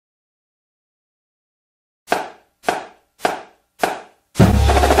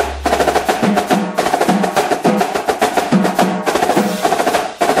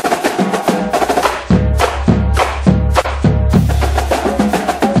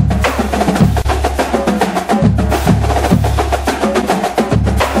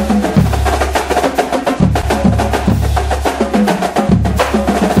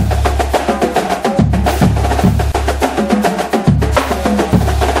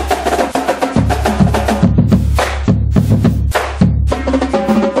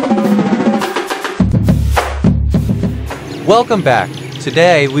Welcome back.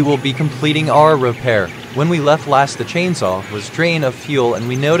 Today we will be completing our repair. When we left last, the chainsaw was drained of fuel and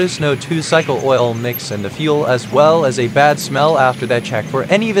we noticed no 2-cycle oil mix in the fuel, as well as a bad smell. After that, check for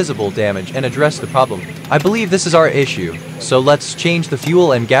any visible damage and address the problem. I believe this is our issue, so let's change the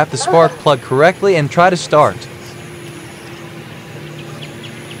fuel and gap the spark plug correctly and try to start.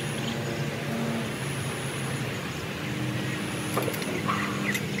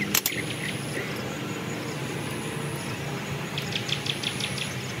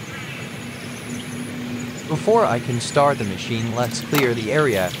 Before I can start the machine, let's clear the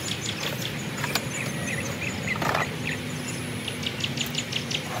area.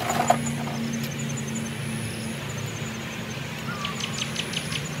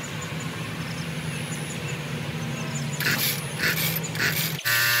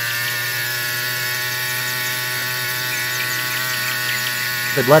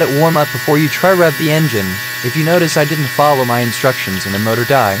 But let it warm up before you try rev the engine. If you notice, I didn't follow my instructions and the motor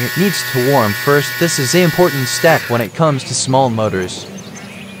died. It needs to warm first. This is an important step when it comes to small motors.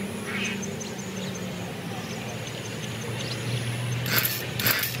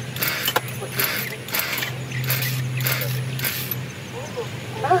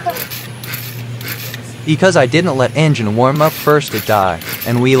 Because I didn't let engine warm up first, it died,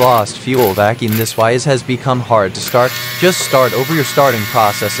 and we lost fuel vacuum. This why it has become hard to start. Just start over your starting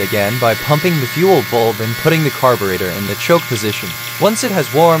process again by pumping the fuel bulb and putting the carburetor in the choke position. Once it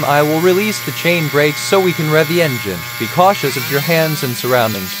has warmed, I will release the chain brakes so we can rev the engine. Be cautious of your hands and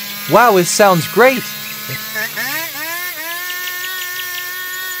surroundings. Wow, it sounds great!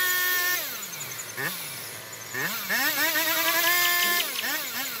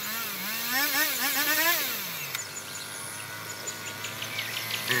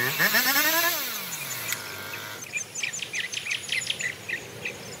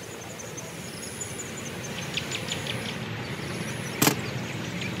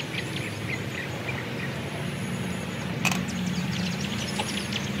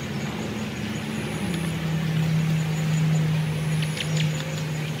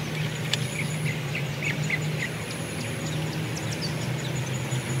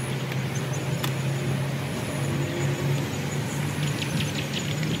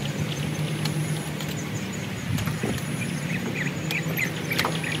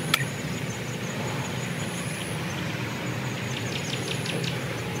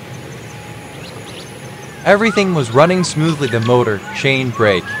 Everything was running smoothly, the motor, chain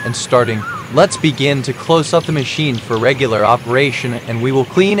brake, and starting. Let's begin to close up the machine for regular operation, and we will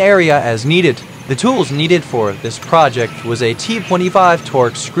clean area as needed. The tools needed for this project was a T25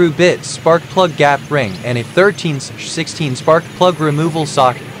 Torx screw bit, spark plug gap ring, and a 13/16 spark plug removal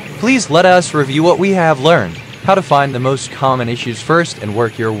socket. Please let us review what we have learned. How to find the most common issues first and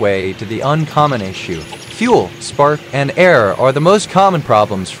work your way to the uncommon issue. Fuel, spark, and air are the most common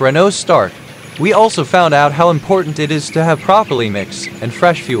problems for a no start. We also found out how important it is to have properly mixed and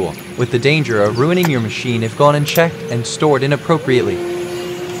fresh fuel, with the danger of ruining your machine if gone unchecked and stored inappropriately.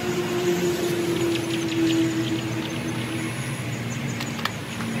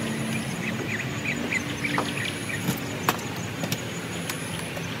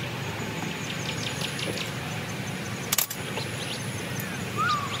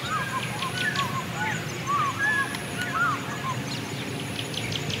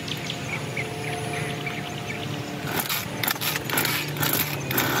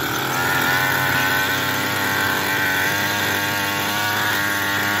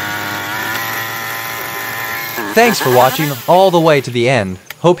 Thanks for watching all the way to the end.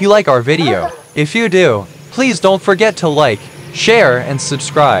 Hope you like our video. If you do, please don't forget to like, share, and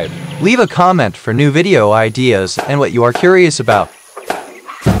subscribe. Leave a comment for new video ideas and what you are curious about.